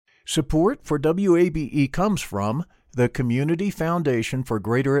Support for WABE comes from the Community Foundation for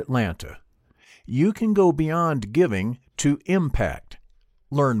Greater Atlanta. You can go beyond giving to impact.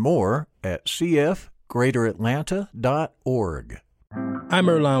 Learn more at cfgreateratlanta.org. I'm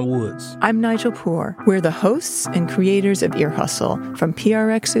Earlonne Woods. I'm Nigel Poor. We're the hosts and creators of Ear Hustle from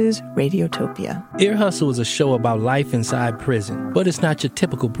PRX's Radiotopia. Ear Hustle is a show about life inside prison, but it's not your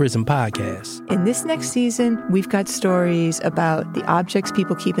typical prison podcast. In this next season, we've got stories about the objects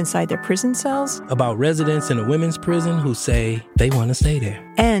people keep inside their prison cells, about residents in a women's prison who say they want to stay there,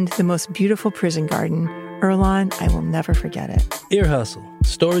 and the most beautiful prison garden. Earlonne, I will never forget it. Ear Hustle.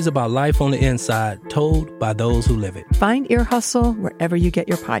 Stories about life on the inside, told by those who live it. Find Ear Hustle wherever you get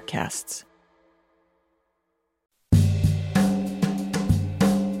your podcasts.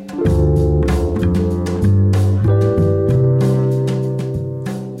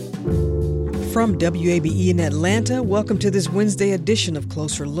 From WABE in Atlanta, welcome to this Wednesday edition of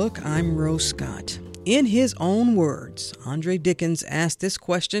Closer Look. I'm Rose Scott. In his own words, Andre Dickens asked this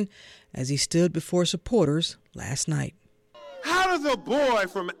question as he stood before supporters last night. How does a boy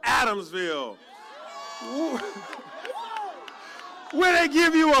from Adamsville, where they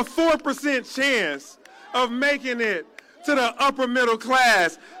give you a 4% chance of making it to the upper middle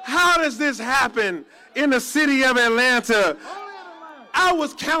class, how does this happen in the city of Atlanta? I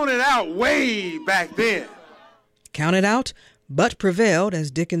was counted out way back then. Counted out, but prevailed as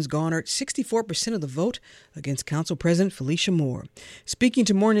Dickens garnered 64% of the vote against Council President Felicia Moore. Speaking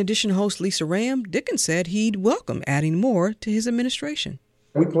to Morning Edition host Lisa Ram, Dickens said he'd welcome adding Moore to his administration.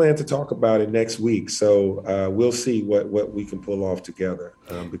 We plan to talk about it next week, so we'll see what we can pull off together,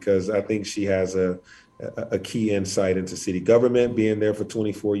 because I think she has a key insight into city government, being there for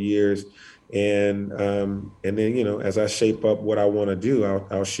 24 years. And then, you know, as I shape up what I want to do,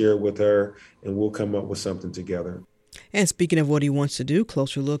 I'll share it with her and we'll come up with something together. And speaking of what he wants to do,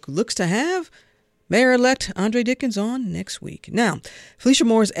 Closer Look looks to have Mayor-elect Andre Dickens on next week. Now, Felicia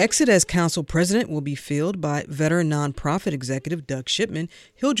Moore's exit as council president will be filled by veteran nonprofit executive Doug Shipman.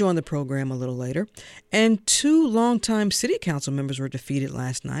 He'll join the program a little later. And two longtime city council members were defeated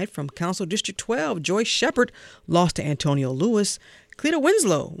last night. From Council District 12, Joyce Shepard lost to Antonio Lewis. Cleta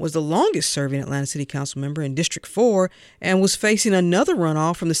Winslow was the longest-serving Atlanta City Council member in District 4 and was facing another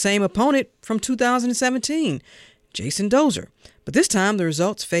runoff from the same opponent from 2017, Jason Dozier. But this time, the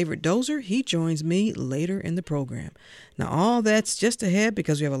results favored Dozier. He joins me later in the program. Now, all that's just ahead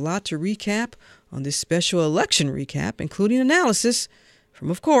because we have a lot to recap on this special election recap, including analysis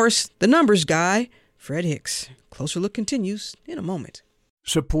from, of course, the numbers guy, Fred Hicks. Closer Look continues in a moment.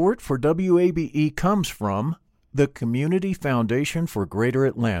 Support for WABE comes from the Community Foundation for Greater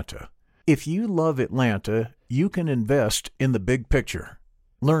Atlanta. If you love Atlanta, you can invest in the big picture.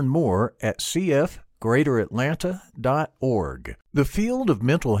 Learn more at cfgreateratlanta.org. The field of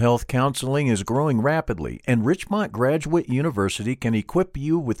mental health counseling is growing rapidly, and Richmont Graduate University can equip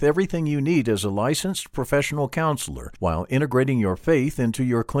you with everything you need as a licensed professional counselor while integrating your faith into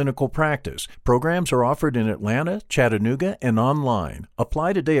your clinical practice. Programs are offered in Atlanta, Chattanooga, and online.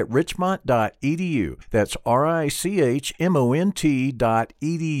 Apply today at richmont.edu. That's richmont.edu.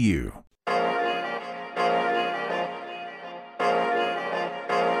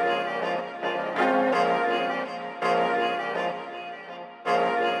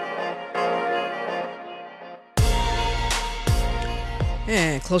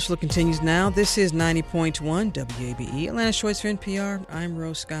 And Closer Look continues now. This is 90.1 WABE, Atlanta's Choice for NPR. I'm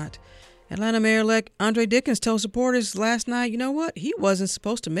Rose Scott. Atlanta Mayor-elect Andre Dickens told supporters last night, you know what? He wasn't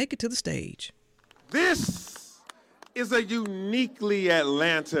supposed to make it to the stage. This is a uniquely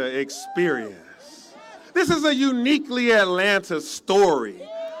Atlanta experience. This is a uniquely Atlanta story.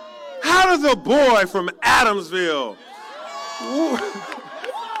 How does a boy from Adamsville,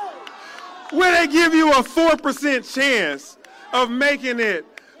 where they give you a 4% chance of making it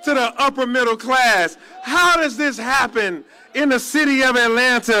to the upper middle class, how does this happen in the city of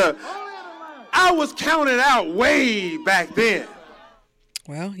Atlanta? I was counted out way back then.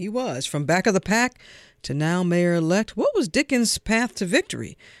 Well, he was. From back of the pack to now mayor-elect, what was Dickens' path to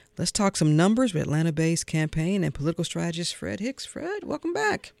victory? Let's talk some numbers with Atlanta-based campaign and political strategist Fred Hicks. Fred, welcome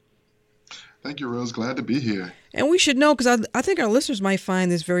back. Thank you, Rose. Glad to be here. And we should know, because I think our listeners might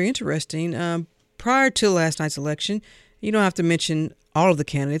find this very interesting. Prior to last night's election, you don't have to mention all of the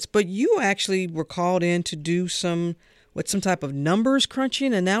candidates, but you actually were called in to do some type of numbers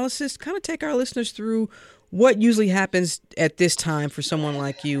crunching analysis. Kind of take our listeners through what usually happens at this time for someone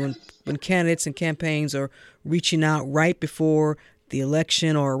like you when candidates and campaigns are reaching out right before the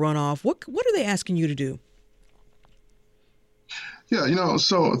election or a runoff. What are they asking you to do? Yeah,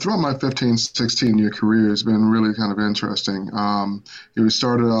 so throughout my 15, 16-year career has been really kind of interesting. We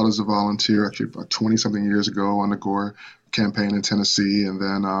started out as a volunteer actually about 20-something years ago on the Gore campaign in Tennessee, and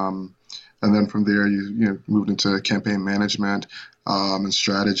then from there you moved into campaign management and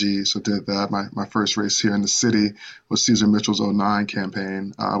strategy. So did that. My first race here in the city was Cesar Mitchell's '09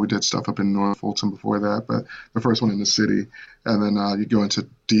 campaign. We did stuff up in North Fulton before that, but the first one in the city. And then you go into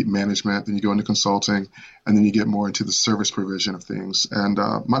deep management, then you go into consulting, and then you get more into the service provision of things. And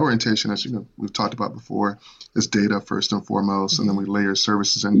my orientation, as we've talked about before, is data first and foremost, and then we layer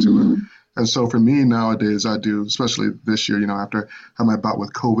services into it. And so for me nowadays, I do, especially this year, after having my bout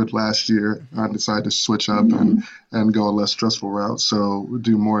with COVID last year, I decided to switch up and go a less stressful route. So we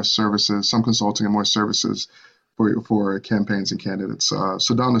do more services, some consulting and more services for campaigns and candidates.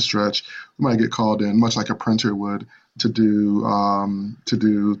 So down the stretch, we might get called in, much like a printer would, to do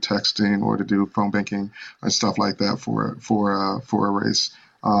texting or to do phone banking and stuff like that for a race.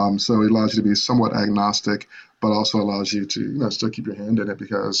 So it allows you to be somewhat agnostic, but also allows you to still keep your hand in it,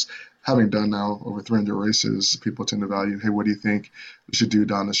 because having done now over 300 races, people tend to value, hey, what do you think we should do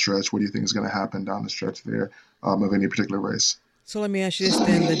down the stretch? What do you think is going to happen down the stretch there of any particular race? So let me ask you this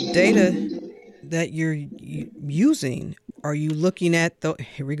then. The data that you're using, are you looking at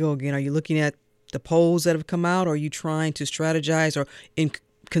here we go again, are you looking at the polls that have come out? Or are you trying to strategize or in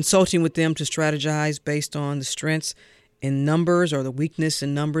consulting with them to strategize based on the strengths in numbers or the weakness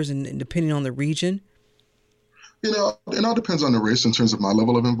in numbers and depending on the region? It all depends on the race in terms of my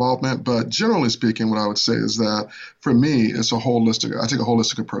level of involvement. But generally speaking, what I would say is that for me, I take a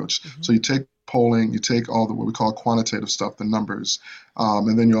holistic approach. Mm-hmm. So you take polling, you take all what we call quantitative stuff, the numbers,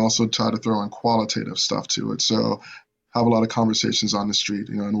 and then you also try to throw in qualitative stuff to it. So have a lot of conversations on the street,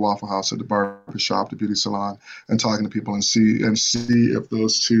 in the Waffle House, at the barber shop, the beauty salon, and talking to people and see if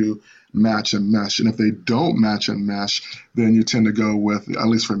those two match and mesh. And if they don't match and mesh, then you tend to go with, at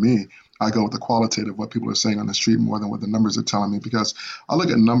least for me, I go with the qualitative, what people are saying on the street more than what the numbers are telling me, because I look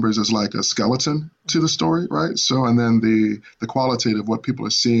at numbers as like a skeleton to the story, right? So, and then the qualitative, what people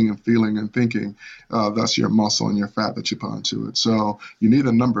are seeing and feeling and thinking, that's your muscle and your fat that you put into it. So you need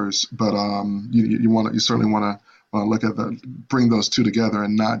the numbers, but you certainly want to look at bring those two together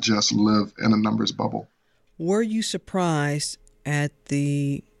and not just live in a numbers bubble. Were you surprised at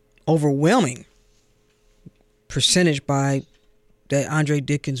the overwhelming percentage that Andre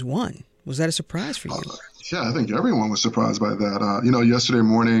Dickens won? Was that a surprise for you? Yeah, I think everyone was surprised by that. Yesterday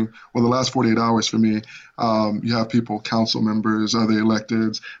morning, the last 48 hours for me, you have people, council members, other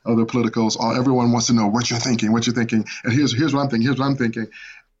electeds, other politicals, everyone wants to know what you're thinking, and here's what I'm thinking.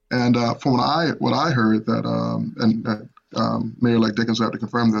 And from what I heard that, Mayor-elect Dickens will have to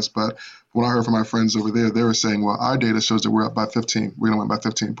confirm this, but when I heard from my friends over there, they were saying, well, our data shows that we're up by 15. We're going to win by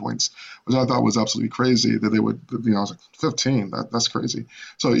 15 points, which I thought was absolutely crazy that they would, I was like, 15, that's crazy.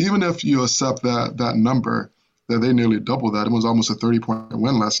 So even if you accept that number, that they nearly doubled that, it was almost a 30-point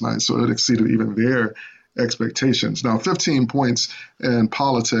win last night. So it exceeded even their expectations. Now, 15 points in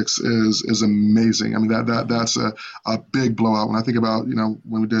politics is amazing. I mean, that's a big blowout. When I think about,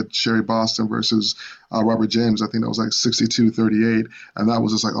 when we did Sherry Boston versus Robert James, I think that was like 62-38. And that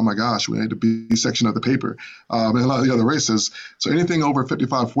was just like, oh my gosh, we had the B section of the paper. And a lot of the other races. So anything over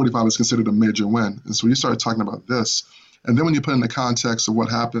 55-45 is considered a major win. And so when you start talking about this, and then when you put in the context of what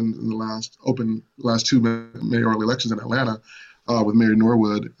happened in the last two mayoral elections in Atlanta, with Mary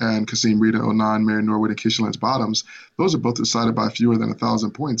Norwood and Kasim Reed in '09, Mary Norwood and Keisha Lance Bottoms, those are both decided by fewer than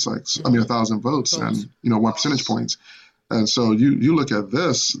 1,000 points, 1,000 votes and, 1 percentage point. And so you look at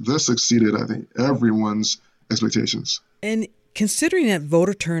this exceeded, I think, everyone's expectations. And considering that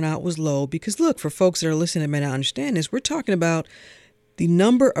voter turnout was low, because look, for folks that are listening that may not understand this, we're talking about the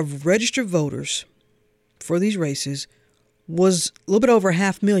number of registered voters for these races was a little bit over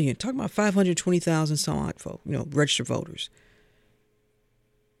 500,000, talking about 520,000 some odd folk, registered voters.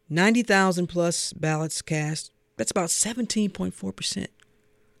 90,000 plus ballots cast. That's about 17.4%.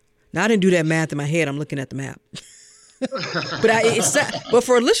 Now, I didn't do that math in my head. I'm looking at the map. But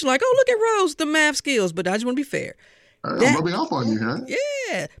for a listener, like, oh, look at Rose, the math skills. But I just want to be fair. I'm rubbing off on you, huh?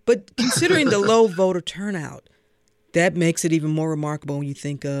 Yeah. But considering the low voter turnout, that makes it even more remarkable when you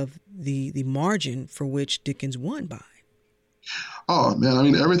think of the margin for which Dickens won by. Oh, man. I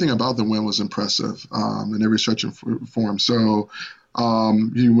mean, everything about the win was impressive in every stretch and form. So,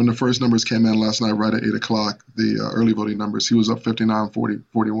 when the first numbers came in last night, right at 8 o'clock, the early voting numbers, he was up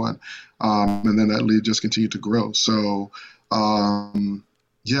 59-41. And then that lead just continued to grow. So, in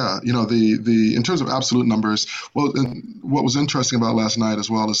terms of absolute numbers, what was interesting about last night as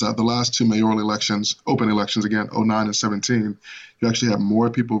well is that the last two mayoral elections, open elections again, 09 and 17, you actually had more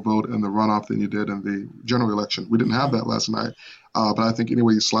people vote in the runoff than you did in the general election. We didn't have that last night. But I think any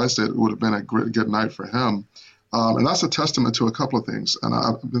way you sliced it, it would have been a good night for him. And that's a testament to a couple of things. And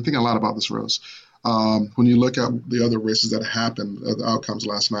I've been thinking a lot about this, Rose. When you look at the other races that happened, the outcomes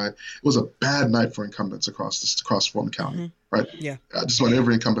last night, it was a bad night for incumbents across Fulton County, right? Yeah. Just about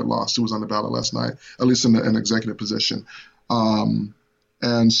every incumbent lost who was on the ballot last night, at least in an executive position.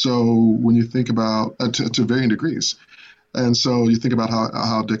 And so when you think about, to varying degrees, and so you think about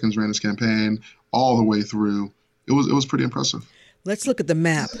how Dickens ran his campaign all the way through, it was pretty impressive. Let's look at the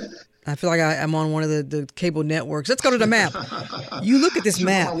map. I feel like I'm on one of the cable networks. Let's go to the map. You look at this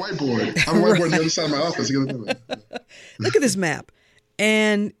map. I'm on my whiteboard. I'm on the other side of my office. Look at this map.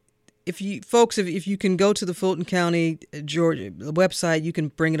 And if you can go to the Fulton County, Georgia website, you can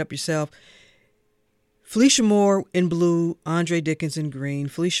bring it up yourself. Felicia Moore in blue, Andre Dickens in green.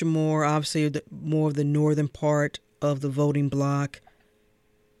 Felicia Moore, obviously more of the northern part of the voting block.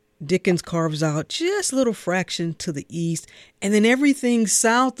 Dickens carves out just a little fraction to the east, and then everything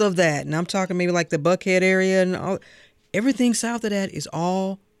south of that, and I'm talking maybe like the Buckhead area, and all, everything south of that is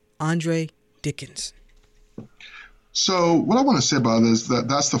all Andre Dickens. So what I want to say about this is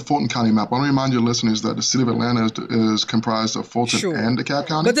that's the Fulton County map. I want to remind your listeners that the city of Atlanta is comprised of Fulton and DeKalb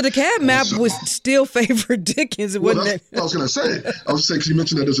County. But the DeKalb map was still favored Dickens, wasn't it? I was going to say. I was saying, because you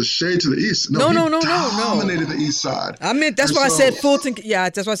mentioned that there's a shade to the east. No. Dominated the east side. I meant, that's why I said Fulton. Yeah,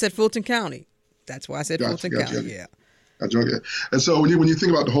 that's why I said Fulton County. That's why I said Fulton County, yeah. And so when you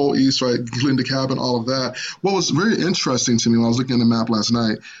think about the whole East, right, including DeKalb and all of that, what was very interesting to me when I was looking at the map last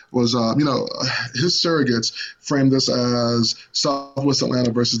night was, his surrogates framed this as Southwest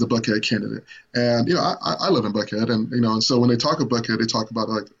Atlanta versus the Buckhead candidate. And, I live in Buckhead, and so when they talk of Buckhead, they talk about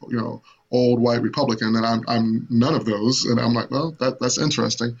old white Republican, and I'm none of those. And I'm like, well, that's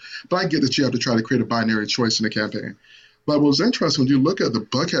interesting. But I get that you have to try to create a binary choice in the campaign. But what was interesting, when you look at the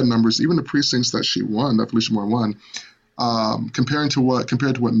Buckhead numbers, even the precincts that Felicia Moore won, compared to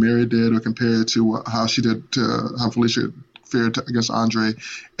what Mary did, or compared to how Felicia fared against Andre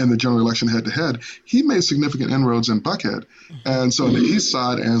in the general election head-to-head, he made significant inroads in Buckhead. And so on the east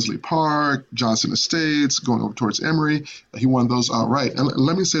side, Ansley Park, Johnson Estates, going over towards Emory, he won those outright. And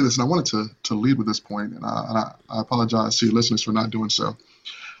let me say this, and I wanted to lead with this point, and I apologize to your listeners for not doing so.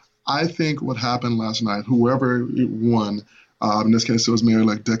 I think what happened last night, whoever won, in this case it was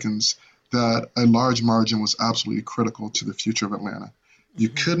Mayor-elect Dickens, that a large margin was absolutely critical to the future of Atlanta. You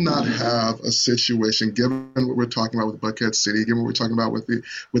could not have a situation, given what we're talking about with Buckhead City, given what we're talking about with the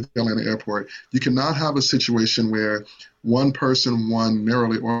Atlanta airport, you cannot have a situation where one person won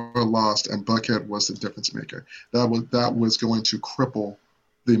narrowly or lost and Buckhead was the difference maker. That was going to cripple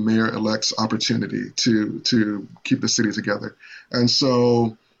the mayor-elect's opportunity to keep the city together. And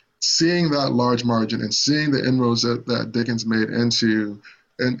so seeing that large margin and seeing the inroads that Dickens made into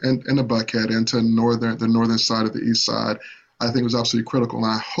the Buckhead, into the northern side of the east side, I think was absolutely critical. And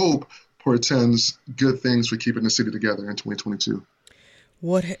I hope portends good things for keeping the city together in 2022.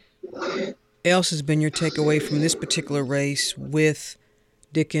 What else has been your takeaway from this particular race with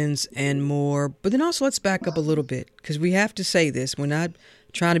Dickens and Moore? But then also let's back up a little bit, because we have to say this. We're not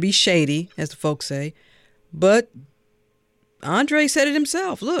trying to be shady, as the folks say. But Andre said it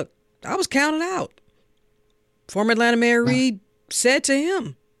himself. Look, I was counted out. Former Atlanta Mayor Reed said to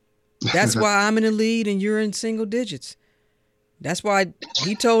him, that's why I'm in the lead and you're in single digits. That's why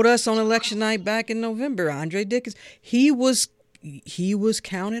he told us on election night back in November, Andre Dickens, he was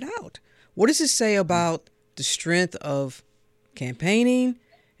counted out. What does it say about the strength of campaigning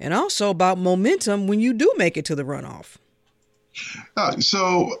and also about momentum when you do make it to the runoff?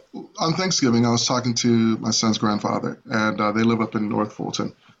 So on Thanksgiving, I was talking to my son's grandfather, and they live up in North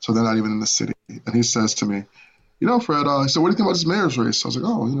Fulton, so they're not even in the city. And he says to me, Fred, he said, what do you think about this mayor's race? I was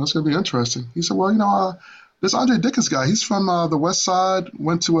like, it's going to be interesting. He said, well, this Andre Dickens guy, he's from the West Side,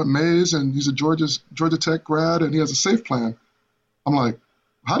 went to Mays, and he's a Georgia Tech grad, and he has a SAFE plan. I'm like,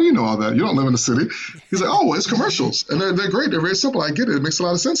 how do you know all that? You don't live in the city. He's like, it's commercials. And they're great. They're very simple. I get it. It makes a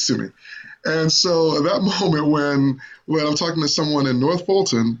lot of sense to me. And so at that moment when I'm talking to someone in North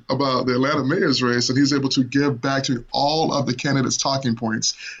Fulton about the Atlanta mayor's race, and he's able to give back to all of the candidates' talking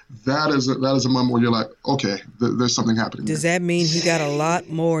points, that is a moment where you're like, okay, there's something happening. Does that mean he got a lot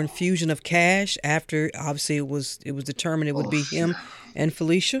more infusion of cash after, obviously, it was determined it would be him and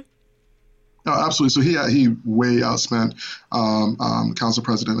Felicia? No, absolutely. So he way outspent council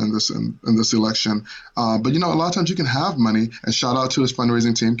president in this election. But a lot of times you can have money. And shout out to his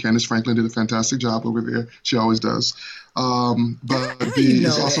fundraising team. Candace Franklin did a fantastic job over there. She always does. But How B, you know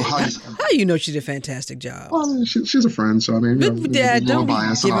it's also that? How you know she did a fantastic job? Well, I mean, she's a friend, so I mean, But Dad, don't be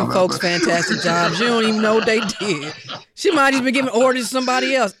giving folks fantastic jobs. You don't even know what they did. She might have been giving orders to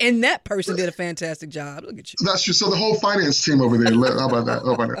somebody else, and that person did a fantastic job. Look at you. That's true. So the whole finance team over there. How about that?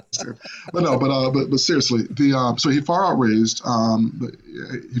 But seriously, so he far outraised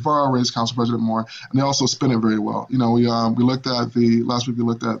Council President Moore, and they also spin it very well. We looked at last week. We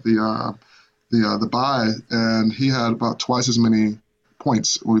looked at the buy, and he had about twice as many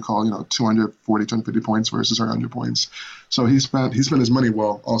points, what we call 240, 250 points versus her 100 points. So he spent his money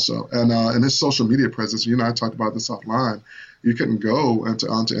well also, and his social media presence. You and I talked about this offline. You couldn't go onto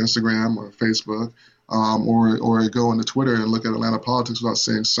Instagram or Facebook or go into Twitter and look at Atlanta politics without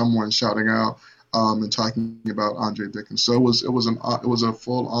seeing someone shouting out and talking about Andre Dickens. So it was a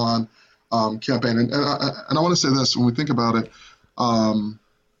full on campaign. And I want to say this: when we think about it, I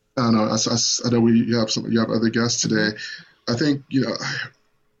don't know. I know you have other guests today. I think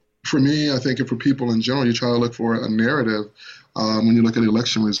for me, I think and for people in general, you try to look for a narrative when you look at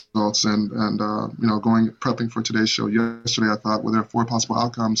election results and prepping for today's show yesterday. I thought, well, there are 4 possible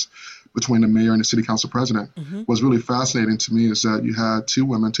outcomes between the mayor and the city council president. What's really fascinating to me is that you had 2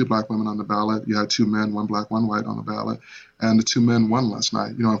 black women on the ballot. You had 2 men, 1 black, 1 white on the ballot, and the 2 men won last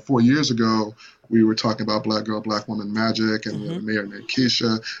night. 4 years ago, we were talking about black girl, black woman magic, and the mayor named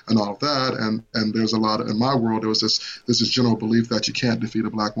Keisha and all of that. And there's a lot in my world, there's this general belief that you can't defeat a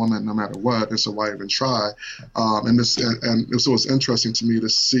black woman no matter what, and so why even try? So it's interesting to me to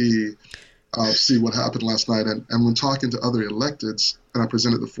see what happened last night. And when talking to other electeds, and I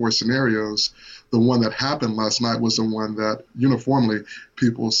presented the 4 scenarios, the one that happened last night was the one that uniformly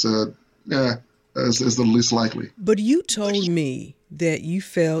people said, is the least likely. But you told me that you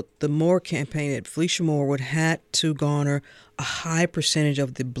felt the Moore campaign at Felicia Moore would have to garner a high percentage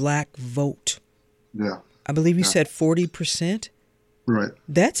of the black vote. Yeah. I believe you said 40%. Right.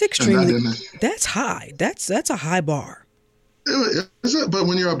 That's extremely, that's high. That's a high bar. Is it? But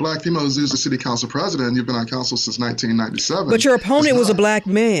when you're a black female who's the city council president, and you've been on council since 1997. But your opponent was a black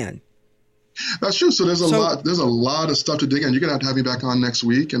man. That's true. So there's a lot of stuff to dig in. You're gonna have me back on next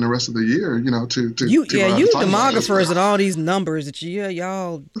week and the rest of the year. You demographers and all these numbers that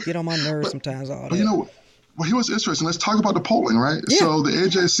y'all get on my nerves sometimes. Well, here was interesting. Let's talk about the polling, right? Yeah. So the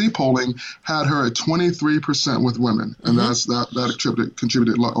AJC polling had her at 23% with women, and that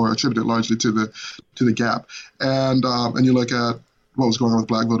attributed largely to the gap. And you look at what was going on with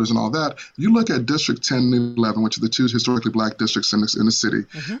black voters and all that. You look at District 10 and 11, which are the 2 historically black districts in the city.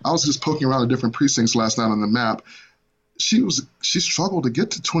 I was just poking around the different precincts last night on the map. She struggled to get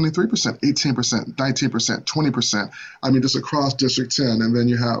to 23%, 18%, 19%, 20%. I mean, just across District 10. And then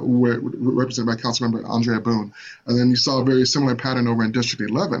you have represented by Councilmember Andrea Boone. And then you saw a very similar pattern over in District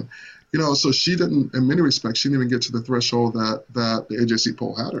 11. So she didn't, in many respects, she didn't even get to the threshold that the AJC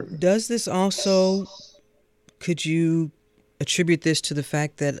poll had her. Does this also, could you attribute this to the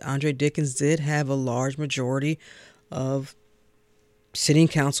fact that Andre Dickens did have a large majority of sitting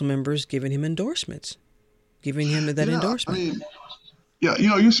council members giving him endorsements, giving him that endorsement? I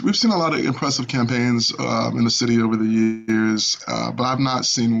mean, we've seen a lot of impressive campaigns in the city over the years, but I've not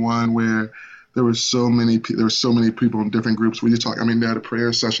seen one where there were so many people in different groups. When you talk, I mean, they had a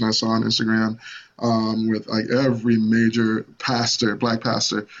prayer session I saw on Instagram with like every major pastor, black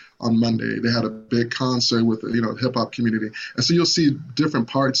pastor, on Monday. They had a big concert with the hip hop community, and so you'll see different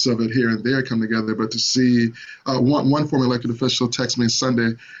parts of it here and there come together. But to see one former elected official text me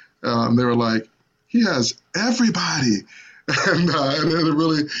Sunday, they were like, he has everybody. And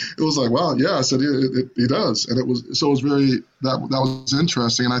it was like, wow, yeah. I said he does, and it was very that was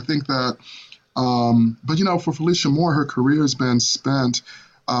interesting. And I think that, but for Felicia Moore, her career has been spent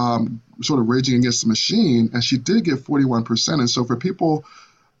sort of raging against the machine, and she did get 41%. And so for people,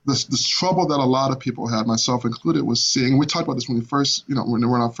 this trouble that a lot of people had, myself included, was seeing. We talked about this when we first,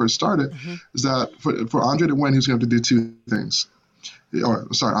 when I first started, is that for Andre to win, he was going to have to do 2 things.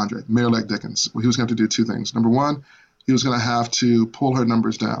 Mayor-elect Dickens. He was going to have to do 2 things. Number one, he was going to have to pull her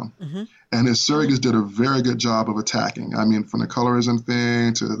numbers down. And his surrogates did a very good job of attacking. I mean, from the colorism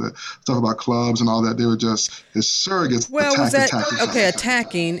thing to the stuff about clubs and all that, they were just his surrogates.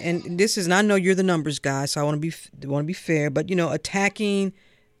 Attacking, and this is, and I know you're the numbers guy, so I want to be fair, but attacking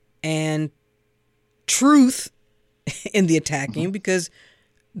and truth in the attacking, because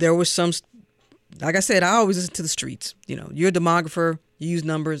there was some, like I said, I always listen to the streets. You're a demographer, You use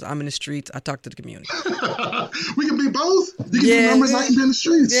numbers. I'm in the streets. I talk to the community. We can be both. You can do numbers. I can be in the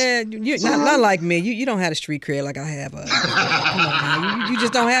streets. Yeah, not like me. You don't have a street cred like I have. Come on now. You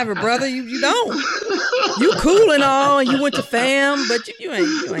just don't have it, brother. You don't. You cool and all, and you went to FAM, but you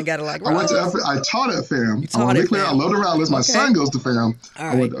ain't got it like. I taught at FAM. I love the Rattlers. My son goes to FAM.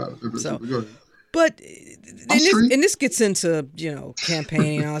 All right. But and this gets into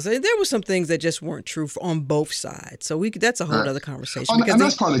campaigning. There were some things that just weren't true on both sides. So that's a whole other conversation. And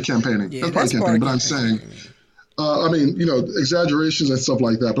that's part of campaigning. Yeah, that's part of campaigning. But I'm saying, exaggerations and stuff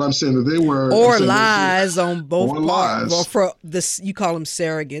like that. But I'm saying that they were lies on both parts. Well, for this, you call them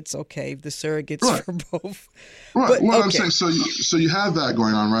surrogates. Okay, the surrogates for both. Right. I'm saying, so you have that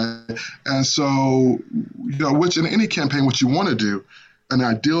going on, right? And so which in any campaign, what you want to do. An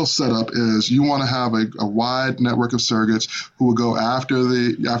ideal setup is you want to have a wide network of surrogates who will go after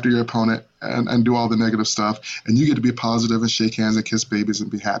your opponent and do all the negative stuff, and you get to be positive and shake hands and kiss babies and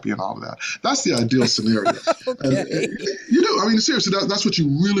be happy and all of that. That's the ideal scenario. Okay. And, seriously, that's what you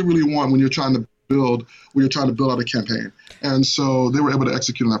really, really want when you're trying to build out a campaign. And so they were able to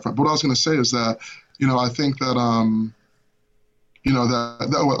execute on that front. But what I was going to say is that, I think that,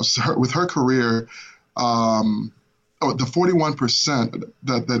 that with her career, the 41%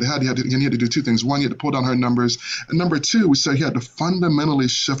 that he had to do two things. One, he had to pull down her numbers. And number two, we said he had to fundamentally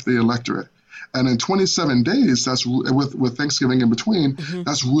shift the electorate. And in 27 days, that's with Thanksgiving in between,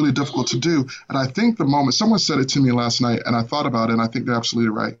 that's really difficult to do. And I think the moment, someone said it to me last night, and I thought about it, and I think they're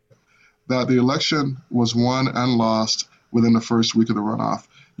absolutely right, that the election was won and lost within the first week of the runoff.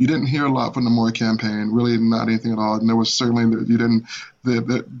 You didn't hear a lot from the Moore campaign, really not anything at all. And there was certainly,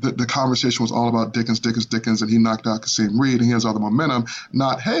 the conversation was all about Dickens, and he knocked out Kasim Reed, and he has all the momentum.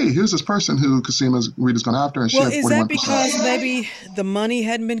 Not, hey, here's this person who Kasim Reed has gone after, and she had 41%. Well, is that because maybe the money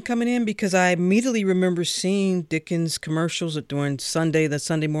hadn't been coming in? Because I immediately remember seeing Dickens commercials during the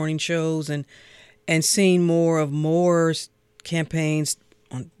Sunday morning shows, and seeing more of Moore's campaigns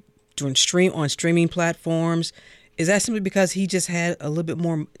on streaming platforms. Is that simply because he just had a little bit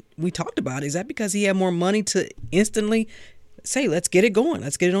more? We talked about it. Is that because he had more money to instantly say, let's get it going.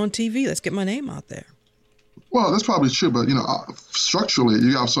 Let's get it on TV. Let's get my name out there. Well, that's probably true. But, structurally,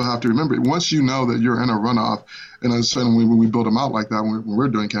 you also have to remember, once you know that you're in a runoff, and certainly when we build them out like that, when we're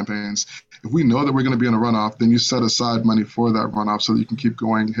doing campaigns, if we know that we're going to be in a runoff, then you set aside money for that runoff so that you can keep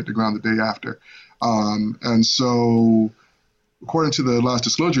going, hit the ground the day after. And so, according to the last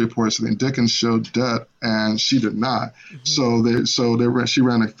disclosure reports, then Dickens showed debt and she did not. So she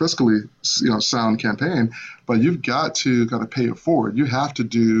ran a fiscally sound campaign, but you've got to pay it forward. You have to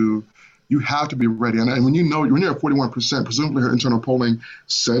be ready. And when you're at 41%, presumably her internal polling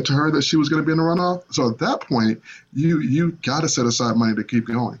said to her that she was going to be in the runoff. So at that point, you got to set aside money to keep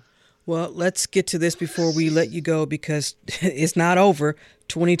going. Well, let's get to this before we let you go, because it's not over.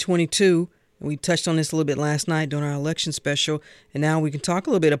 2022. We touched on this a little bit last night during our election special, and now we can talk a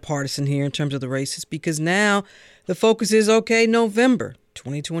little bit of partisan here in terms of the races, because now the focus is, November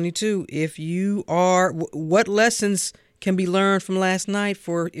 2022. If you are, what lessons can be learned from last night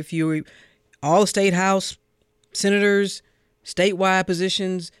if you're all state house senators, statewide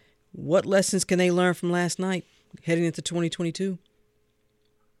positions, what lessons can they learn from last night heading into 2022?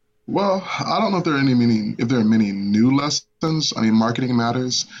 Well, I don't know if there are many new lessons. I mean, marketing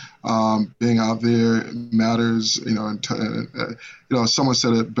matters. Being out there matters. Someone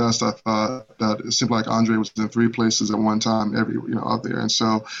said it best. I thought that it seemed like Andre was in 3 places at one time, out there, and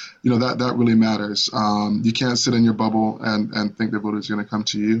so that really matters. You can't sit in your bubble and think that voters are going to come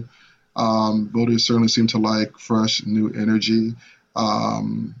to you. Voters certainly seem to like fresh, new energy,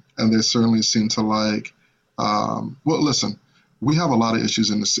 and they certainly seem to like. Listen. We have a lot of issues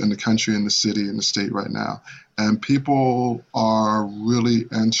in the country, in the city, in the state right now. And people are really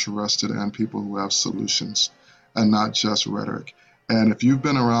interested in people who have solutions and not just rhetoric. And if you've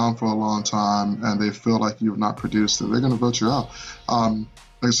been around for a long time and they feel like you've not produced, then they're going to vote you out. Like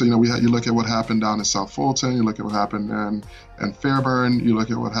I said, you look at what happened down in South Fulton, you look at what happened in Fairburn, you look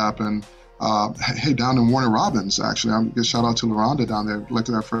at what happened down in Warner Robins, actually. I'm give shout out to LaRonda down there. Look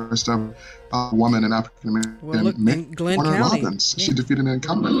at our first ever woman in African American Glenn Warner County. Robins. Yeah. She defeated an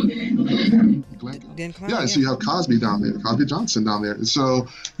incumbent. Glenn County, and so you have Cosby down there, Cosby Johnson down there. So,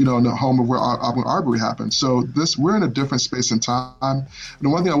 in the home of where Auburn Arbery happened. So we're in a different space and time. And the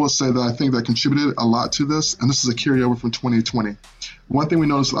one thing I will say that I think that contributed a lot to this, and this is a carryover from 2020. One thing we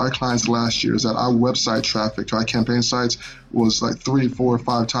noticed with our clients last year is that our website traffic to our campaign sites was like 3, 4,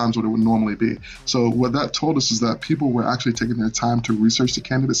 5 times what it would normally be. So what that told us is that people were actually taking their time to research the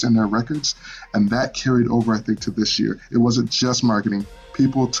candidates and their records, and that carried over, I think, to this year. It wasn't just marketing.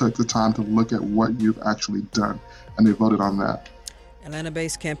 People took the time to look at what you've actually done, and they voted on that.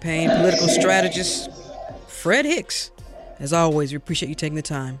 Atlanta-based campaign political strategist Fred Hicks. As always, we appreciate you taking the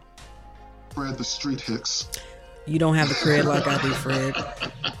time. Fred the Street Hicks. You don't have the cred like I do, Fred.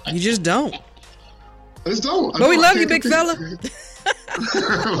 You just don't. I just don't. But we love you, big fella.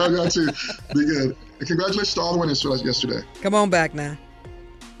 Love y'all too. Be good. And congratulations to all the winners yesterday. Come on back now.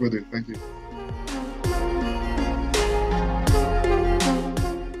 Will do. Thank you.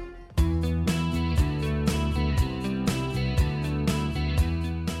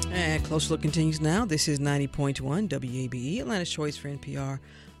 And Close Look continues now. This is 90.1 WABE, Atlanta's Choice for NPR.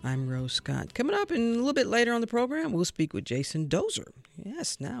 I'm Rose Scott. Coming up in a little bit later on the program, we'll speak with Jason Dozier.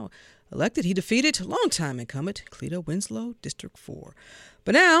 Yes, now elected, he defeated longtime incumbent Cleta Winslow, District 4.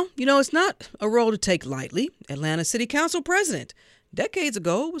 But now, it's not a role to take lightly. Atlanta City Council president decades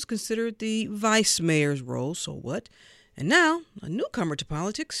ago was considered the vice mayor's role, so what? And now, a newcomer to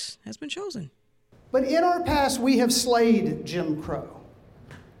politics has been chosen. But in our past, we have slayed Jim Crow.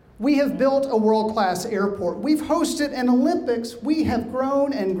 We have built a world-class airport. We've hosted an Olympics. We have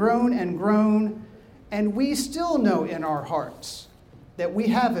grown and grown and grown, and we still know in our hearts that we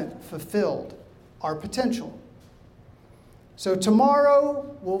haven't fulfilled our potential. So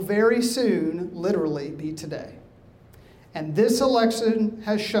tomorrow will very soon literally be today. And this election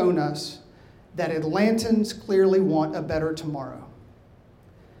has shown us that Atlantans clearly want a better tomorrow.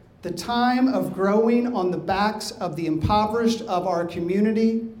 The time of growing on the backs of the impoverished of our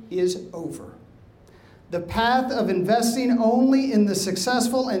community is over. The path of investing only in the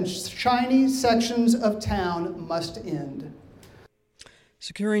successful and shiny sections of town must end.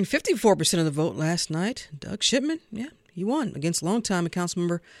 Securing 54% of the vote last night, Doug Shipman, he won against longtime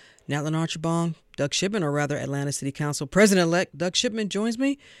Councilmember Natalie Archibong. Doug Shipman, or rather Atlanta City Council President-elect Doug Shipman, joins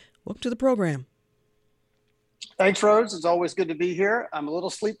me. Welcome to the program. Thanks, Rose. It's always good to be here. I'm a little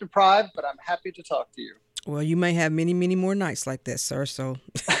sleep deprived, but I'm happy to talk to you. Well, you may have many, many more nights like this, sir, so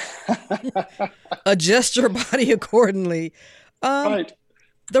adjust your body accordingly. Right.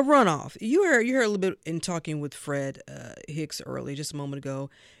 The runoff. You heard a little bit in talking with Fred Hicks earlier, just a moment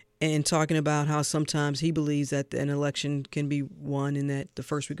ago, and talking about how sometimes he believes that an election can be won in that the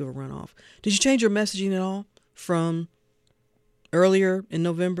first week of a runoff. Did you change your messaging at all from earlier in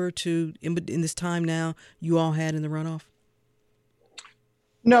November to in this time now you all had in the runoff?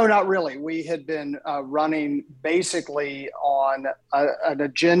 No, not really. We had been running basically on an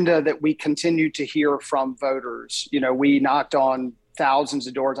agenda that we continue to hear from voters. We knocked on thousands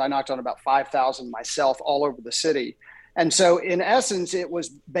of doors. I knocked on about 5,000 myself all over the city. And so in essence, it was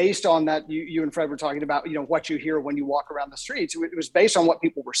based on that you and Fred were talking about, what you hear when you walk around the streets. It was based on what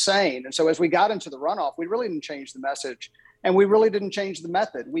people were saying. And so as we got into the runoff, we really didn't change the message. And we really didn't change the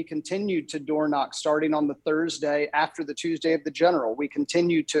method. We continued to door knock starting on the Thursday after the Tuesday of the general. We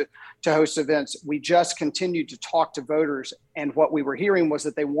continued to host events. We just continued to talk to voters. And what we were hearing was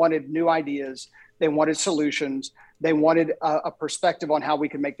that they wanted new ideas. They wanted solutions. They wanted a perspective on how we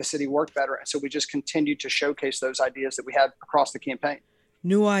could make the city work better. And so we just continued to showcase those ideas that we had across the campaign.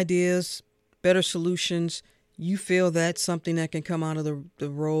 New ideas, better solutions. You feel that's something that can come out of the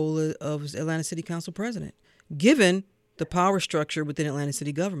role of Atlanta City Council president, given the power structure within Atlanta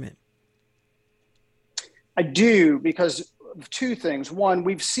city government? I do, because of two things. One,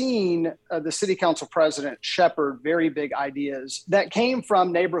 we've seen the city council president shepherd very big ideas that came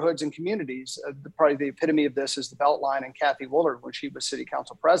from neighborhoods and communities. Probably the epitome of this is the Beltline, and Kathy Woolard, when she was city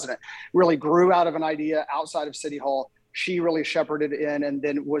council president, really grew out of an idea outside of City Hall. She really shepherded in and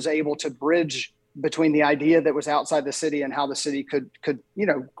then was able to bridge between the idea that was outside the city and how the city could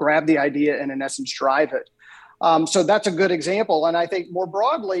grab the idea and in essence drive it. So that's a good example. And I think more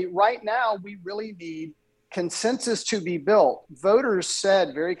broadly, right now, we really need consensus to be built. Voters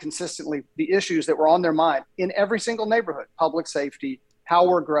said very consistently the issues that were on their mind in every single neighborhood: public safety, how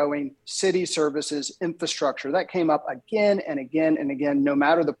we're growing, city services, infrastructure. That came up again and again and again, no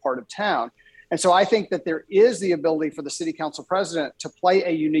matter the part of town. And so I think that there is the ability for the city council president to play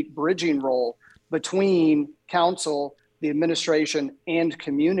a unique bridging role between council, the administration, and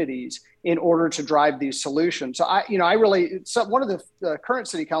communities in order to drive these solutions. So one of the current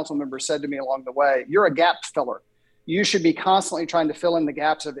city council members said to me along the way, "You're a gap filler. You should be constantly trying to fill in the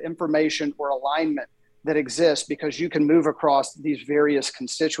gaps of information or alignment that exists because you can move across these various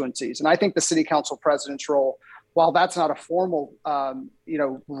constituencies." And I think the city council president's role, while that's not a formal,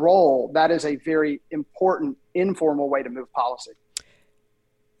 role, that is a very important informal way to move policy.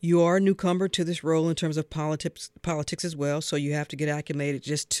 You are a newcomer to this role in terms of politics as well, so you have to get acclimated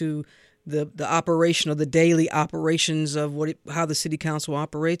just to the operation of the daily operations of how the city council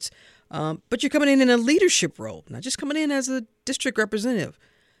operates. But you're coming in a leadership role, not just coming in as a district representative.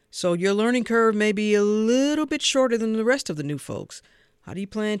 So your learning curve may be a little bit shorter than the rest of the new folks. How do you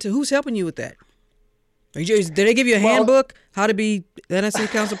plan to, who's helping you with that? Did they give you a handbook, how to be Atlanta City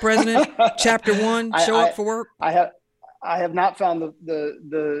Council President, Chapter 1, show up for work? I have not found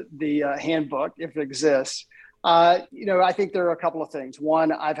the handbook, if it exists. I think there are a couple of things.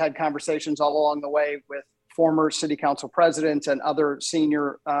 One, I've had conversations all along the way with former city council presidents and other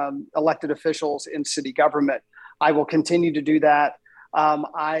senior elected officials in city government. I will continue to do that.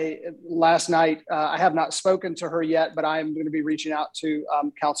 Last night, I have not spoken to her yet, but I am going to be reaching out to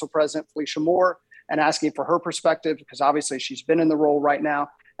Council President Felicia Moore and asking for her perspective, because obviously she's been in the role right now.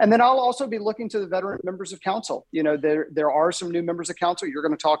 And then I'll also be looking to the veteran members of council. There are some new members of council. You're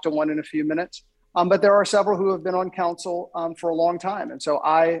going to talk to one in a few minutes. But there are several who have been on council for a long time. And so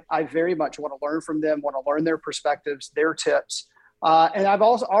I very much want to learn from them, want to learn their perspectives, their tips. And I've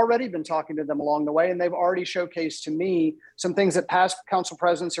also already been talking to them along the way, and they've already showcased to me some things that past council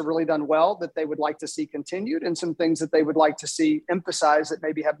presidents have really done well that they would like to see continued, and some things that they would like to see emphasized that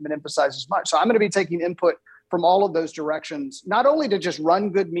maybe haven't been emphasized as much. So I'm going to be taking input from all of those directions, not only to just run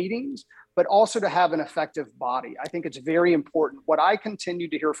good meetings, but also to have an effective body. I think it's very important. What I continue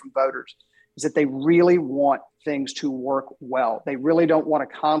to hear from voters is that they really want things to work well. They really don't want a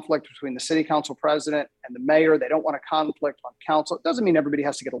conflict between the city council president and the mayor. They don't want a conflict on council. It doesn't mean everybody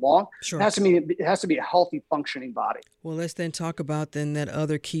has to get along. Sure. It has to be a healthy, functioning body. Well, let's then talk about then that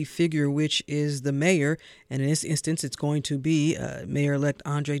other key figure, which is the mayor. And in this instance, it's going to be Mayor-elect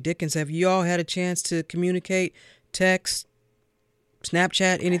Andre Dickens. Have you all had a chance to communicate, text,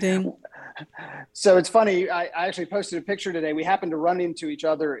 Snapchat, anything? So it's funny, I actually posted a picture today. We happened to run into each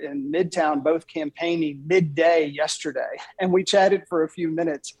other in Midtown, both campaigning midday yesterday. And we chatted for a few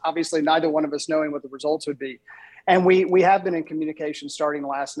minutes, obviously neither one of us knowing what the results would be. And we have been in communication starting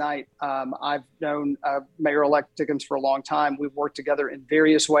last night. I've known Mayor-elect Dickens for a long time. We've worked together in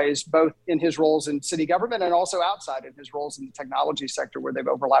various ways, both in his roles in city government and also outside in his roles in the technology sector where they've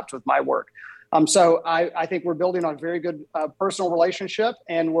overlapped with my work. So I think we're building on a very good personal relationship,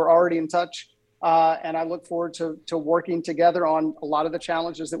 and we're already in touch. And I look forward to working together on a lot of the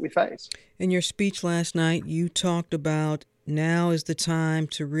challenges that we face. In your speech last night, you talked about now is the time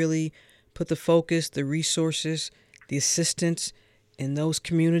to really put the focus, the resources, the assistance in those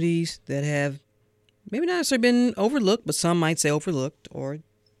communities that have maybe not necessarily been overlooked, but some might say overlooked or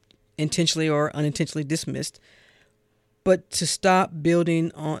intentionally or unintentionally dismissed, but to stop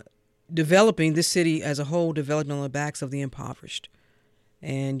developing this city as a whole, developing on the backs of the impoverished.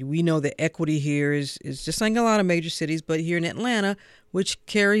 And we know that equity here is just like a lot of major cities, but here in Atlanta, which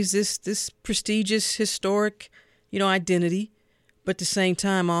carries this prestigious, historic, identity, but at the same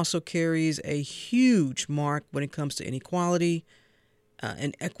time also carries a huge mark when it comes to inequality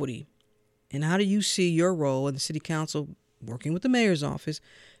and equity. And how do you see your role in the city council, working with the mayor's office,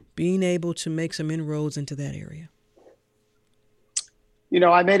 being able to make some inroads into that area?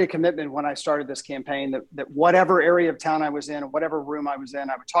 I made a commitment when I started this campaign that whatever area of town I was in, or whatever room I was in,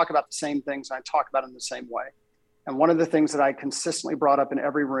 I would talk about the same things, and I talk about them the same way. And one of the things that I consistently brought up in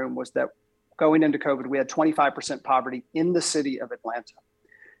every room was that going into COVID, we had 25% poverty in the city of Atlanta.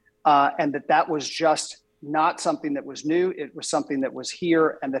 And that was just not something that was new. It was something that was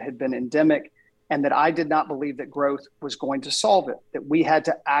here and that had been endemic, and that I did not believe that growth was going to solve it, that we had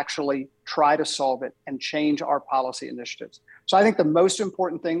to actually try to solve it and change our policy initiatives. So I think the most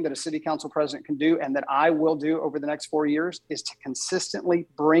important thing that a city council president can do, and that I will do over the next 4 years, is to consistently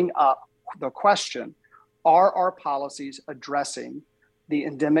bring up the question, are our policies addressing the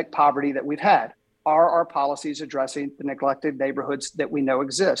endemic poverty that we've had? Are our policies addressing the neglected neighborhoods that we know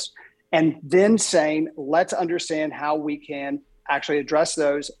exist? And then saying, let's understand how we can actually address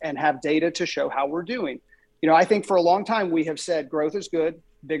those and have data to show how we're doing. I think for a long time we have said growth is good,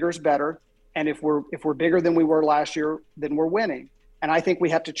 bigger is better. And if we're bigger than we were last year, then we're winning. And I think we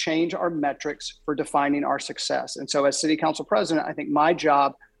have to change our metrics for defining our success. And so as city council president, I think my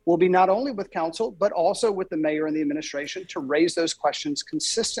job will be not only with council, but also with the mayor and the administration to raise those questions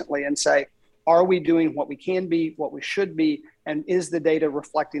consistently and say, are we doing what we can be, what we should be, and is the data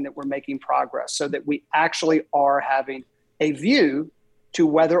reflecting that we're making progress, so that we actually are having a view to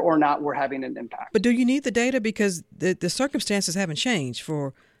whether or not we're having an impact. But do you need the data? Because the circumstances haven't changed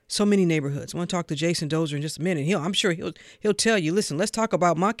for so many neighborhoods. I want to talk to Jason Dozier in just a minute. I'm sure he'll tell you, listen, let's talk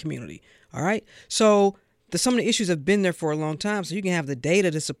about my community. All right. So some of the issues have been there for a long time, so you can have the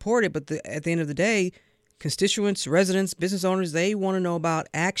data to support it. But at the end of the day, constituents, residents, business owners, they want to know about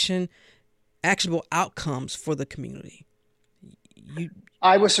actionable outcomes for the community.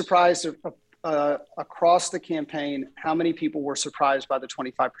 I was surprised across the campaign how many people were surprised by the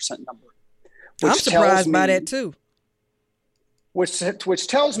 25% number. I'm surprised by that too. which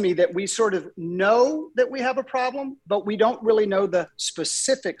tells me that we sort of know that we have a problem, but we don't really know the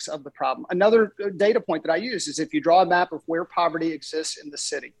specifics of the problem. Another data point that I use is if you draw a map of where poverty exists in the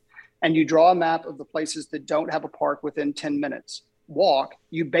city, and you draw a map of the places that don't have a park within 10 minutes walk,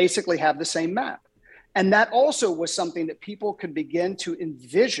 you basically have the same map. And that also was something that people could begin to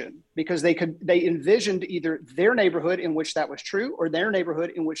envision, because they envisioned either their neighborhood in which that was true or their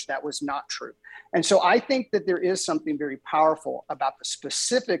neighborhood in which that was not true. And so I think that there is something very powerful about the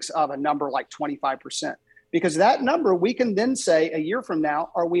specifics of a number like 25%, because that number, we can then say a year from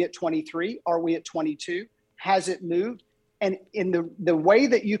now, are we at 23? Are we at 22? Has it moved? And in the way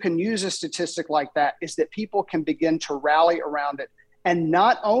that you can use a statistic like that is that people can begin to rally around it. And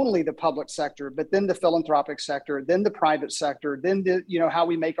not only the public sector, but then the philanthropic sector, then the private sector, then how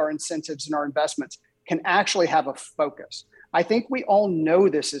we make our incentives and our investments can actually have a focus. I think we all know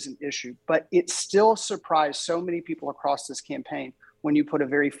this is an issue, but it still surprised so many people across this campaign when you put a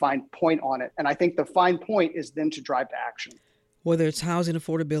very fine point on it. And I think the fine point is then to drive to action. Whether it's housing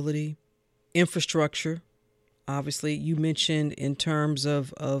affordability, infrastructure, obviously you mentioned in terms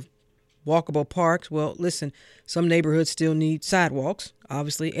of walkable parks. Well, listen, some neighborhoods still need sidewalks,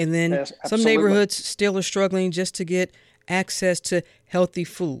 obviously. And then yes, some neighborhoods still are struggling just to get access to healthy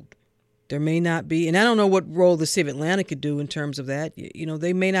food. There may not be, and I don't know what role the City of Atlanta could do in terms of that.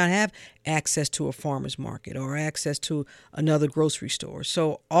 They may not have access to a farmer's market or access to another grocery store.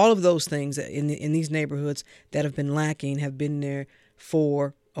 So all of those things in these neighborhoods that have been lacking have been there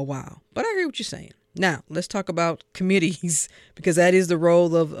for a while. But I hear what you're saying. Now, let's talk about committees, because that is the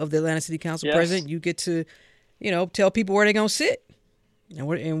role of the Atlanta City Council president. You get to, tell people where they're going to sit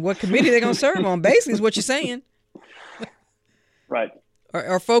and what committee they're going to serve on, basically, is what you're saying. Right.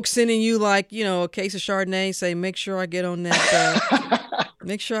 Are folks sending you a case of Chardonnay, say, make sure I get on that,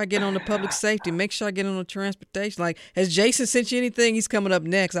 make sure I get on the public safety, make sure I get on the transportation? Like, has Jason sent you anything? He's coming up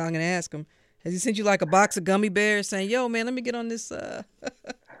next. I'm going to ask him. Has he sent you like a box of gummy bears saying, yo, man, let me get on this?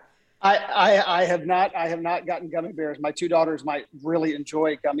 I have not gotten gummy bears. My two daughters might really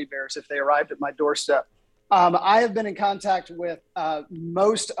enjoy gummy bears if they arrived at my doorstep. I have been in contact with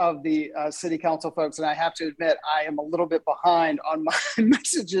most of the city council folks, and I have to admit I am a little bit behind on my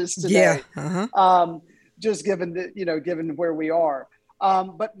messages today. Yeah. Just given where we are.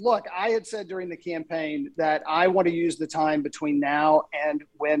 But look, I had said during the campaign that I want to use the time between now and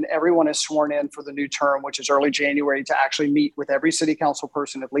when everyone is sworn in for the new term, which is early January, to actually meet with every city council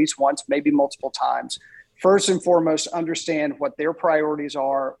person at least once, maybe multiple times. First and foremost, understand what their priorities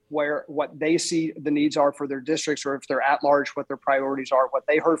are, what they see the needs are for their districts, or if they're at large, what their priorities are, what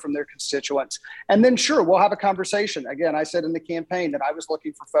they heard from their constituents. And then sure, we'll have a conversation. Again, I said in the campaign that I was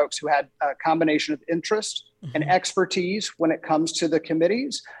looking for folks who had a combination of interest and expertise when it comes to the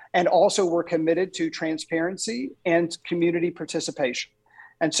committees, and also were committed to transparency and community participation.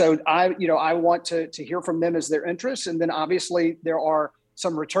 And so I want to hear from them as their interests. And then obviously there are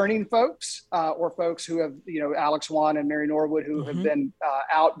some returning folks or folks who have, Alex Wan and Mary Norwood who have been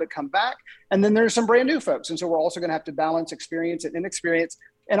out but come back. And then there's some brand new folks. And so we're also going to have to balance experience and inexperience.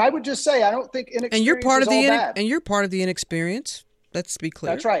 And I would just say, I don't think inexperience and you're part is of the all bad. And you're part of the inexperience. Let's be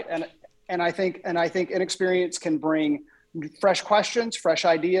clear. That's right. And I think inexperience can bring fresh questions, fresh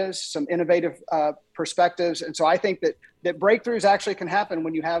ideas, some innovative perspectives. And so I think that breakthroughs actually can happen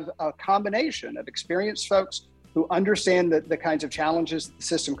when you have a combination of experienced folks who understand the kinds of challenges that the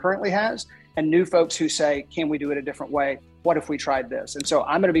system currently has, and new folks who say, can we do it a different way? What if we tried this? And so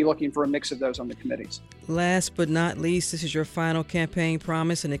I'm going to be looking for a mix of those on the committees. Last but not least, this is your final campaign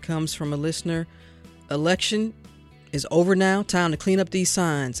promise, and it comes from a listener. Election is over now. Time to clean up these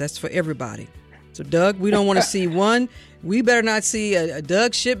signs. That's for everybody. So, Doug, we don't want to see one. We better not see a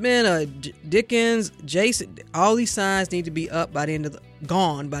Doug Shipman, a Dickens, Jason. All these signs need to be up by the end of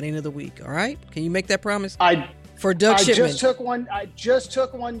the week. All right? Can you make that promise? For Doug Shipman. I just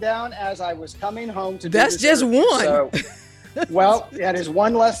took one down as I was coming home to do That's just interview. one. So, well, that is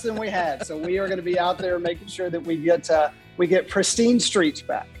one less than we had. So we are going to be out there making sure that we get pristine streets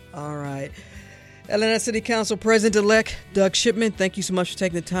back. All right. Atlanta City Council President-elect Doug Shipman, thank you so much for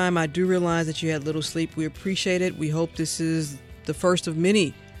taking the time. I do realize that you had little sleep. We appreciate it. We hope this is the first of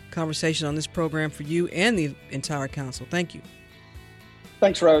many conversations on this program for you and the entire council. Thank you.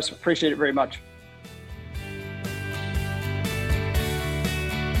 Thanks, Rose. Appreciate it very much.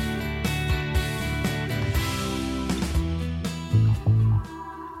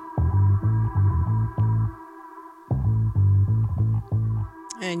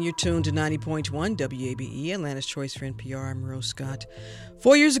 And you're tuned to 90.1 WABE, Atlanta's Choice for NPR. I'm Rose Scott.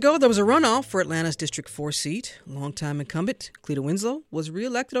 4 years ago, there was a runoff for Atlanta's District 4 seat. Longtime incumbent Cleta Winslow was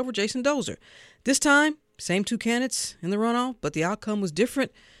reelected over Jason Dozier. This time, Same two candidates in the runoff, but the outcome was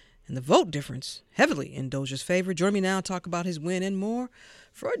different, and the vote difference heavily in Dozier's favor. Join me now to talk about his win and more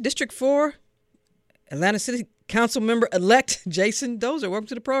for District 4 Atlanta City Council member-elect Jason Dozier. Welcome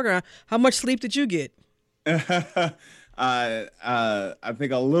to the program. How much sleep did you get? I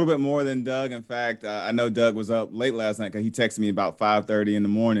think a little bit more than Doug. In fact, I know Doug was up late last night because he texted me about 5:30 in the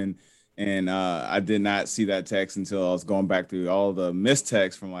morning, and I did not see that text until I was going back through all the missed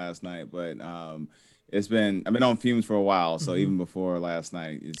texts from last night. But I've been on fumes for a while, so even before last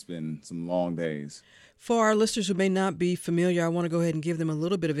night, it's been some long days. For our listeners who may not be familiar, I want to go ahead and give them a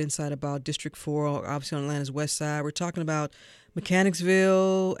little bit of insight about District 4, obviously on Atlanta's west side. We're talking about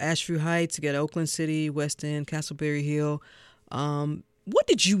Mechanicsville, Asheville Heights, you got Oakland City, West End, Castleberry Hill. What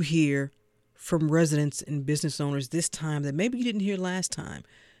did you hear from residents and business owners this time that maybe you didn't hear last time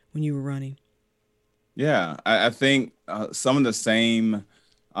when you were running? Yeah, I think some of the same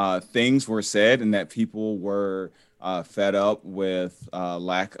things were said, and that people were fed up with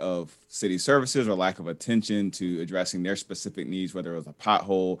lack of city services or lack of attention to addressing their specific needs, whether it was a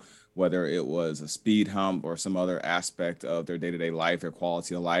pothole, whether it was a speed hump or some other aspect of their day-to-day life, their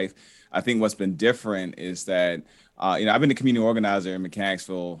quality of life. I think what's been different is that, I've been a community organizer in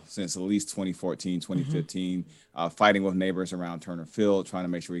Mechanicsville since at least 2014, 2015, fighting with neighbors around Turner Field, trying to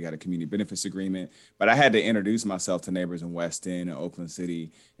make sure we got a community benefits agreement. But I had to introduce myself to neighbors in West End and Oakland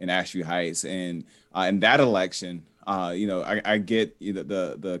City and Asheville Heights. And in that election, I get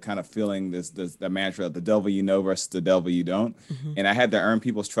the kind of feeling the mantra of the devil you know versus the devil you don't. And I had to earn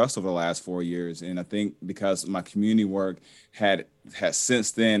people's trust over the last 4 years. And I think because my community work has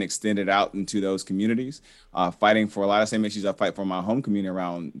since then extended out into those communities, fighting for a lot of same issues I fight for my home community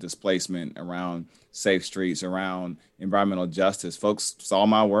around displacement, around safe streets, around environmental justice. Folks saw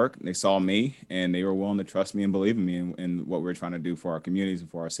my work, they saw me, and they were willing to trust me and believe in me in what we're trying to do for our communities and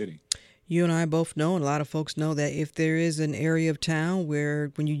for our city. You and I both know, and a lot of folks know, that if there is an area of town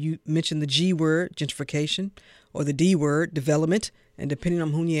where when you mention the G word, gentrification, or the D word, development, and depending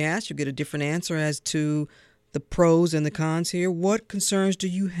on whom you ask, you get a different answer as to the pros and the cons here. What concerns do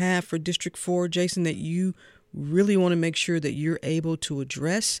you have for District 4, Jason, that you really want to make sure that you're able to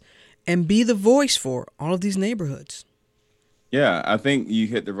address and be the voice for all of these neighborhoods? Yeah, I think you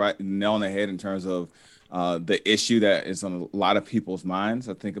hit the right nail on the head in terms of the issue that is on a lot of people's minds.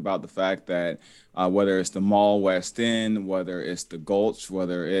 I think about the fact that whether it's the Mall West End, whether it's the Gulch,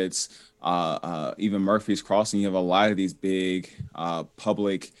 whether it's even Murphy's Crossing, you have a lot of these big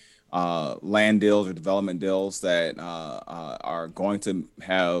public land deals or development deals that are going to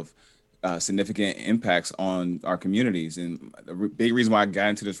have significant impacts on our communities. And the big reason why I got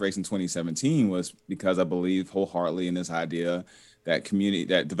into this race in 2017 was because I believe wholeheartedly in this idea that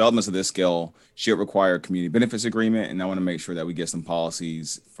developments of this scale should require a community benefits agreement. And I want to make sure that we get some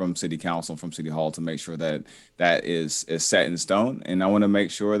policies from City Council, from City Hall, to make sure that that is set in stone. And I want to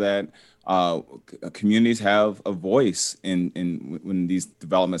make sure that communities have a voice in when these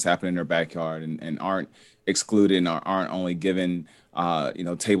developments happen in their backyard and aren't excluded and aren't only given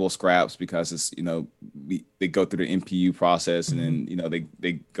table scraps because it's they go through the MPU process and then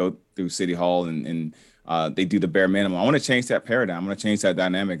they go through City Hall and they do the bare minimum. I want to change that paradigm. I want to change that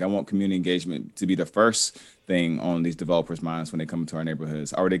dynamic. I want community engagement to be the first thing on these developers' minds when they come into our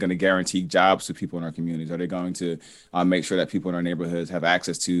neighborhoods. Are they going to guarantee jobs to people in our communities? Are they going to make sure that people in our neighborhoods have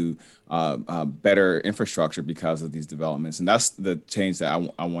access to better infrastructure because of these developments? And that's the change that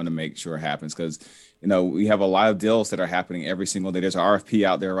I want to make sure happens, because we have a lot of deals that are happening every single day. There's an RFP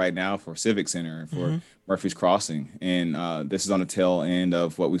out there right now for Civic Center and for Murphy's Crossing. And this is on the tail end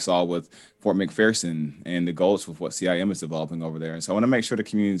of what we saw with Fort McPherson and the Gulch with what CIM is developing over there. And so I want to make sure the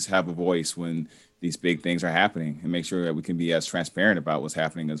communities have a voice when these big things are happening and make sure that we can be as transparent about what's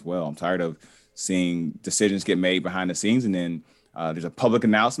happening as well. I'm tired of seeing decisions get made behind the scenes and then there's a public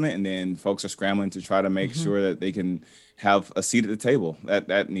announcement and then folks are scrambling to try to make sure that they can have a seat at the table.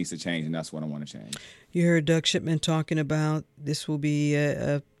 That needs to change, and that's what I want to change. You heard Doug Shipman talking about this will be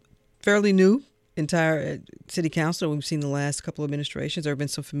a fairly new entire city council. We've seen the last couple of administrations. There have been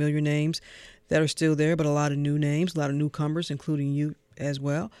some familiar names that are still there, but a lot of new names, a lot of newcomers, including you as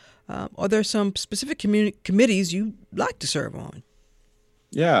well. Are there some specific committees you'd like to serve on?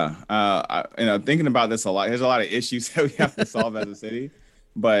 Yeah, thinking about this a lot, there's a lot of issues that we have to solve as a city.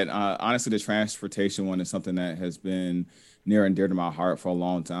 But honestly, the transportation one is something that has been near and dear to my heart for a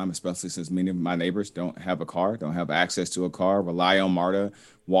long time, especially since many of my neighbors don't have a car, don't have access to a car, rely on MARTA,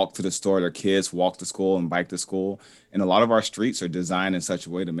 walk to the store, their kids walk to school and bike to school. And a lot of our streets are designed in such a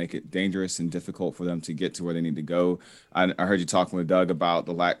way to make it dangerous and difficult for them to get to where they need to go. I heard you talking with Doug about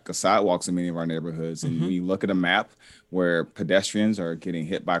the lack of sidewalks in many of our neighborhoods. And when you look at a map where pedestrians are getting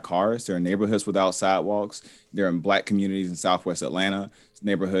hit by cars, there are neighborhoods without sidewalks. They're in Black communities in Southwest Atlanta,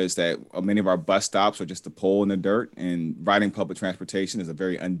 neighborhoods that many of our bus stops are just a pole in the dirt, and riding public transportation is a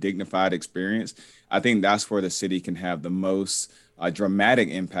very undignified experience. I think that's where the city can have the most dramatic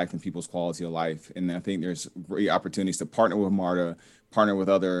impact in people's quality of life. And I think there's great opportunities to partner with MARTA, partner with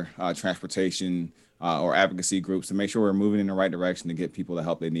other transportation or advocacy groups to make sure we're moving in the right direction to get people the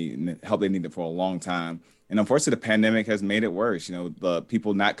help they need, and help they needed for a long time. And unfortunately, the pandemic has made it worse. You know, the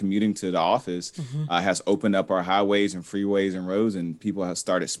people not commuting to the office has opened up our highways and freeways and roads, and people have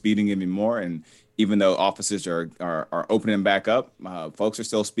started speeding even more. And even though offices are opening back up, folks are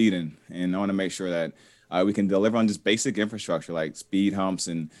still speeding. And I want to make sure that we can deliver on just basic infrastructure like speed humps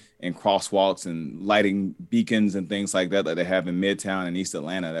and crosswalks and lighting beacons and things like that they have in Midtown and East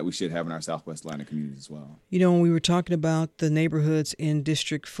Atlanta that we should have in our Southwest Atlanta communities as well. You know, when we were talking about the neighborhoods in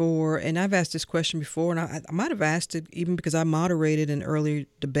District 4, and I've asked this question before, and I might have asked it even because I moderated an earlier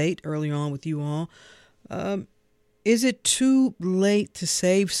debate early on with you all. Is it too late to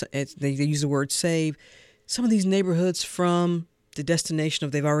save, they use the word save, some of these neighborhoods from the destination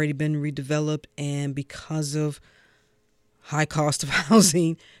of they've already been redeveloped, and because of high cost of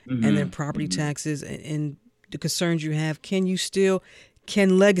housing and then property taxes and the concerns you have,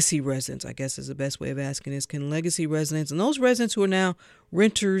 can legacy residents, I guess is the best way of asking this, can legacy residents and those residents who are now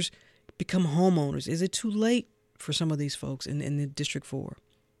renters become homeowners? Is it too late for some of these folks in the District 4?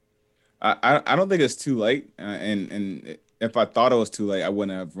 I don't think it's too late. And if I thought it was too late, I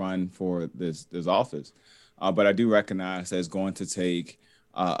wouldn't have run for this office. But I do recognize that it's going to take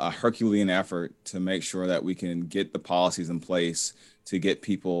a Herculean effort to make sure that we can get the policies in place to get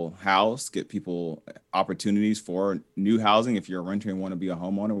people housed, get people opportunities for new housing. If you're a renter and want to be a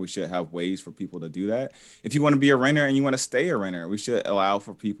homeowner, we should have ways for people to do that. If you want to be a renter and you want to stay a renter, we should allow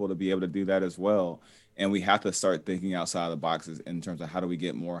for people to be able to do that as well. And we have to start thinking outside the boxes in terms of how do we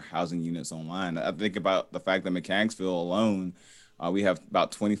get more housing units online. I think about the fact that Mechanicsville alone, we have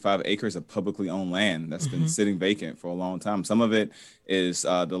about 25 acres of publicly owned land that's been sitting vacant for a long time. Some of it is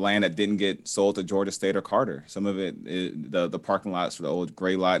the land that didn't get sold to Georgia State or Carter. Some of it is the parking lots for the old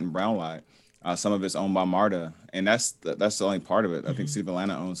gray lot and brown lot. Some of it's owned by MARTA, and that's the only part of it. I think City of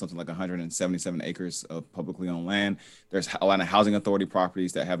Atlanta owns something like 177 acres of publicly owned land. There's a lot of housing authority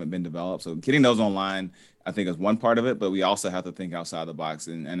properties that haven't been developed. So getting those online, I think, is one part of it, but we also have to think outside the box.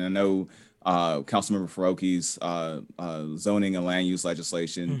 And I know Councilmember Faroki's zoning and land use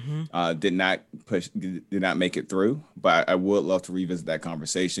legislation did not make it through, but I would love to revisit that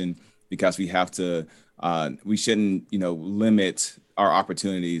conversation because we shouldn't, limit our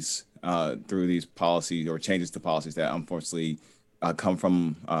opportunities through these policies or changes to policies that unfortunately come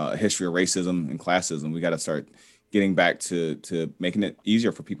from a history of racism and classism. We got to start getting back to making it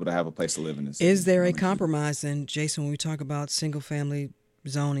easier for people to have a place to live in this. Is there a compromise then, Jason, when we talk about single family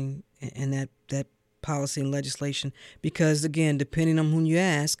zoning and that policy and legislation? Because again, depending on whom you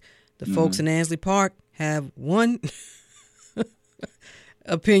ask, the folks in Ansley Park have one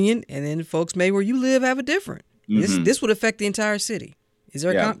opinion, and then the folks maybe where you live have a different. This would affect the entire city. Is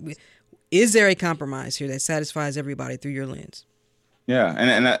there a compromise here that satisfies everybody through your lens? Yeah,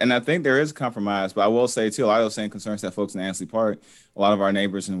 and I think there is a compromise, but I will say too, a lot of those same concerns that folks in Ansley Park, a lot of our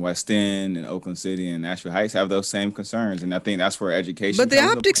neighbors in West End and Oakland City and Nashville Heights have those same concerns, and I think that's where education. But the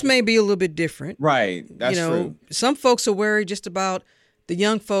optics may be a little bit different, right? That's true. Some folks are worried just about the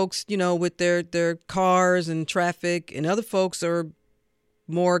young folks, with their cars and traffic, and other folks are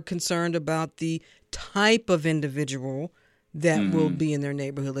more concerned about the type of individual that will be in their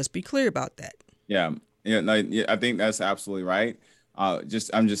neighborhood. Let's be clear about that. Yeah, I think that's absolutely right. I'm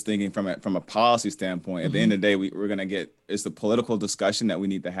just thinking from a policy standpoint. At the end of the day, we're going to get, it's the political discussion that we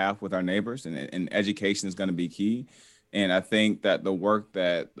need to have with our neighbors, and education is going to be key. And I think that the work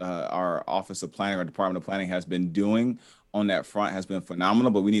that our Office of Planning or Department of Planning has been doing on that front has been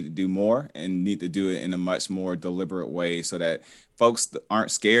phenomenal, but we need to do more and need to do it in a much more deliberate way so that folks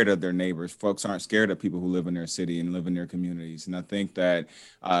aren't scared of their neighbors. Folks aren't scared of people who live in their city and live in their communities. And I think that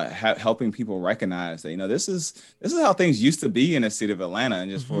helping people recognize that, this is how things used to be in the city of Atlanta.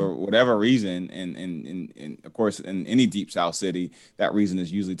 And just for whatever reason, and of course, in any deep South city, that reason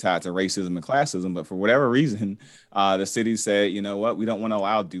is usually tied to racism and classism. But for whatever reason, the city said, you know what, we don't want to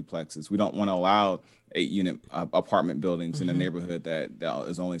allow duplexes. We don't want to allow 8-unit apartment buildings in a neighborhood that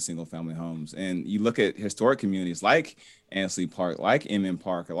is only single family homes. And you look at historic communities like Ansley Park, like Inman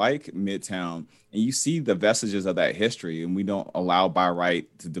Park, like Midtown, and you see the vestiges of that history. And we don't allow by right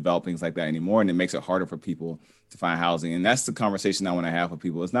to develop things like that anymore. And it makes it harder for people to find housing. And that's the conversation I want to have with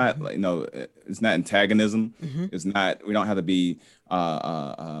people. It's not, it's not antagonism. It's not, we don't have to be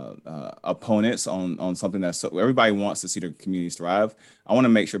opponents on something that's everybody wants to see their communities thrive. I want to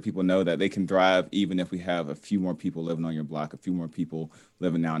make sure people know that they can thrive even if we have a few more people living on your block, a few more people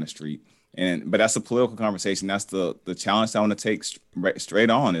living down the street. But that's a political conversation. That's the challenge I want to take straight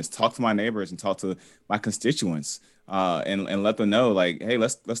on, is talk to my neighbors and talk to my constituents and let them know, like, hey,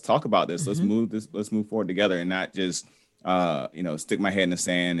 let's talk about this. Let's move forward together, and not just stick my head in the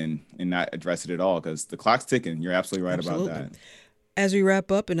sand and not address it at all, because the clock's ticking. You're absolutely right about that. As we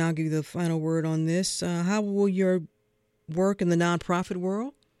wrap up, and I'll give you the final word on this, how will your work in the nonprofit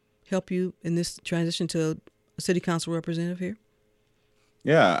world help you in this transition to a city council representative here?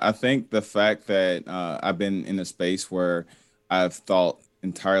 Yeah, I think the fact that I've been in a space where I've thought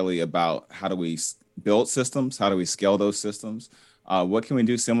entirely about how do we build systems, how do we scale those systems, what can we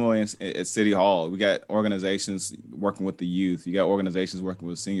do similarly at City Hall? We got organizations working with the youth, you got organizations working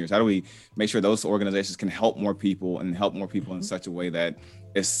with seniors. How do we make sure those organizations can help more people and help more people in such a way that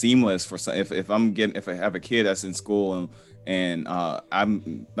it's seamless for if I have a kid that's in school and I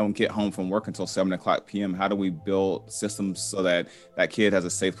don't get home from work until 7:00 p.m. How do we build systems so that kid has a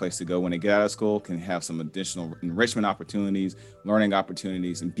safe place to go when they get out of school, can have some additional enrichment opportunities, learning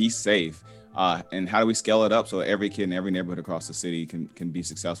opportunities, and be safe? And how do we scale it up so every kid in every neighborhood across the city can be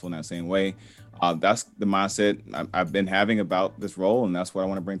successful in that same way? That's the mindset I've been having about this role, and that's what I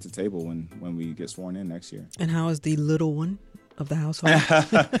want to bring to the table when we get sworn in next year. And how is the little one of the household?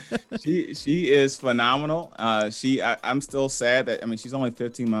 She is phenomenal. I'm still sad that, she's only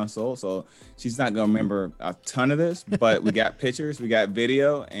 15 months old, so she's not gonna remember a ton of this, but we got pictures, we got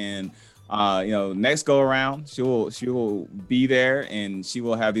video, and next go around, she will be there, and she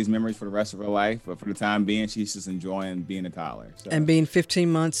will have these memories for the rest of her life. But for the time being, she's just enjoying being a toddler. So. And being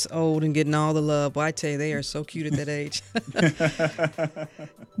 15 months old and getting all the love. Well, I tell you, they are so cute at that age.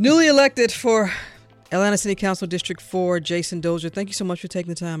 Newly elected for Atlanta City Council District 4, Jason Dozier, thank you so much for taking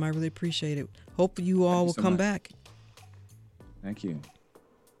the time. I really appreciate it. Hope you all will come back. Thank you.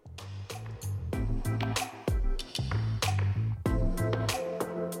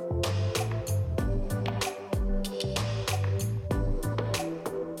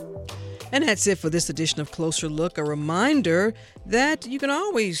 And that's it for this edition of Closer Look. A reminder that you can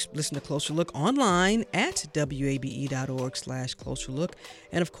always listen to Closer Look online at wabe.org/Closer Look.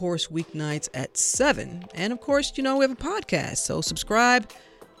 And of course, weeknights at 7. And of course, we have a podcast. So subscribe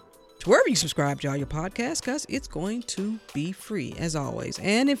to wherever you subscribe to all your podcasts, because it's going to be free as always.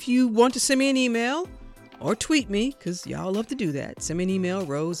 And if you want to send me an email or tweet me, because y'all love to do that, send me an email,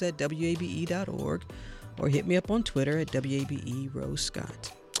 rose@wabe.org, or hit me up on Twitter at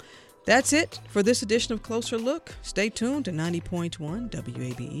WABE_Rose_Scott. That's it for this edition of Closer Look. Stay tuned to 90.1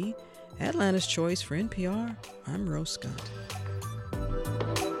 WABE, Atlanta's Choice for NPR. I'm Rose Scott.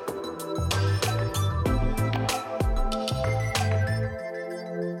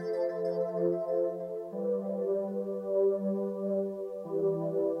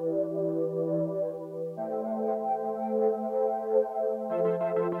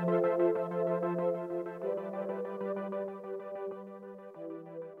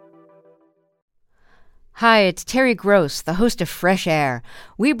 Hi, it's Terry Gross, the host of Fresh Air.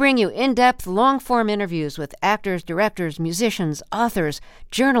 We bring you in-depth, long-form interviews with actors, directors, musicians, authors,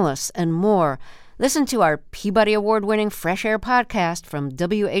 journalists, and more. Listen to our Peabody Award-winning Fresh Air podcast from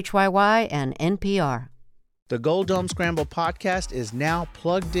WHYY and NPR. The Gold Dome Scramble podcast is now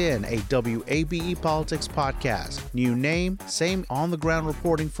plugged in, a WABE Politics podcast. New name, same on-the-ground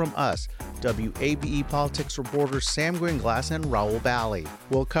reporting from us, WABE Politics reporters Sam Gringlass and Raul Bally.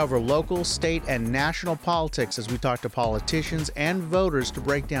 We'll cover local, state, and national politics as we talk to politicians and voters to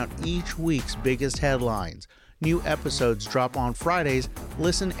break down each week's biggest headlines. New episodes drop on Fridays.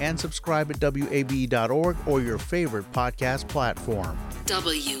 Listen and subscribe at WABE.org or your favorite podcast platform.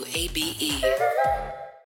 WABE.